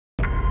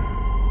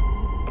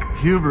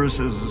Hubris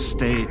is a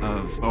state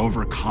of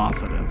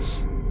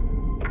overconfidence.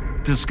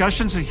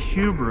 Discussions of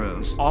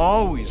hubris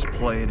always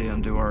played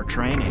into our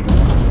training.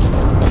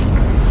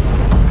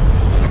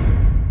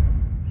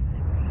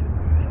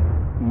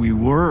 We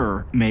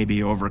were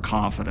maybe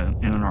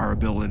overconfident in our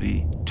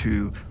ability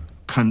to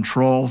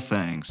control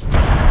things.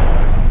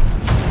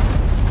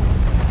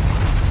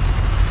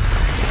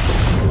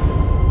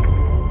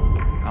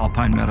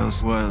 Alpine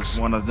Meadows was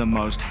one of the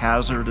most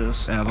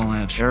hazardous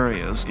avalanche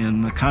areas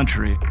in the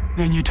country.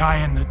 Then you tie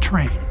in the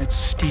terrain. It's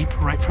steep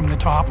right from the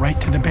top right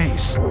to the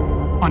base.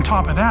 On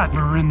top of that,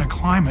 we're in a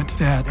climate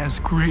that has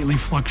greatly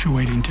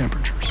fluctuating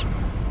temperatures.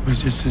 It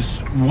was just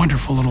this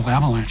wonderful little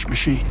avalanche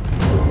machine.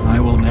 I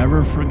will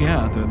never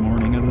forget the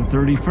morning of the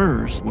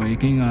 31st,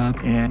 waking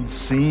up and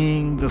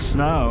seeing the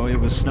snow. It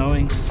was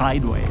snowing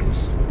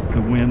sideways.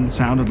 The wind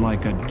sounded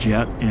like a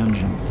jet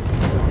engine.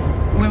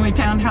 When we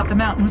found out the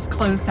mountain was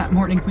closed that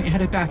morning, we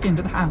headed back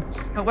into the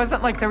house. It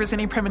wasn't like there was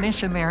any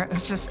premonition there. It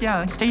was just,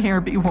 yeah, stay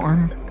here, be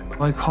warm.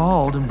 I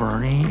called and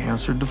Bernie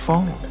answered the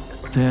phone.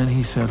 Then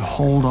he said,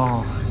 hold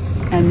on.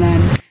 And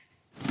then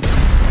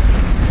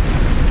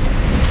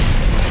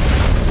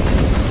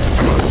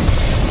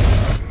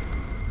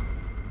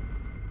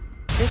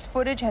this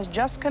footage has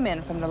just come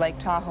in from the Lake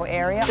Tahoe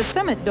area. The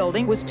Summit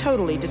building was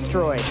totally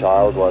destroyed. The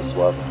child was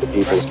left. The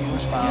people.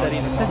 Rescuers found.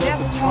 The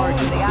death toll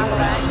of the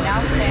avalanche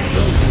now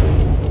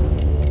stands.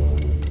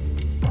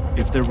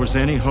 If there was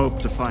any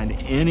hope to find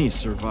any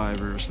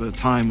survivors, the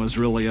time was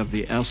really of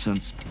the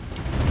essence.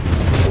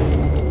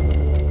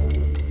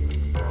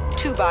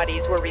 2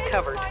 bodies were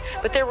recovered,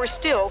 but there were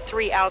still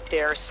 3 out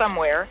there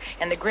somewhere,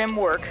 and the grim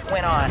work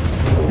went on.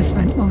 I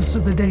spent most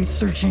of the day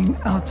searching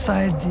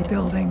outside the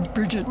building.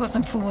 Bridget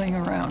wasn't fooling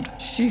around.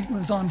 She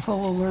was on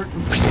full alert.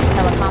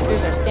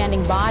 Helicopters are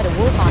standing by to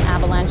work on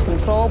avalanche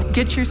control.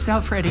 Get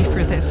yourself ready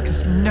for this,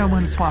 because no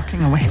one's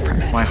walking away from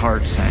it. My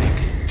heart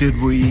sank.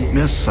 Did we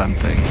miss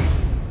something?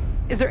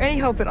 Is there any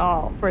hope at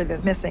all for the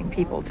missing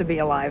people to be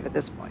alive at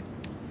this point?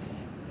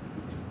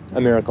 A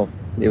miracle.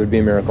 It would be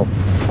a miracle.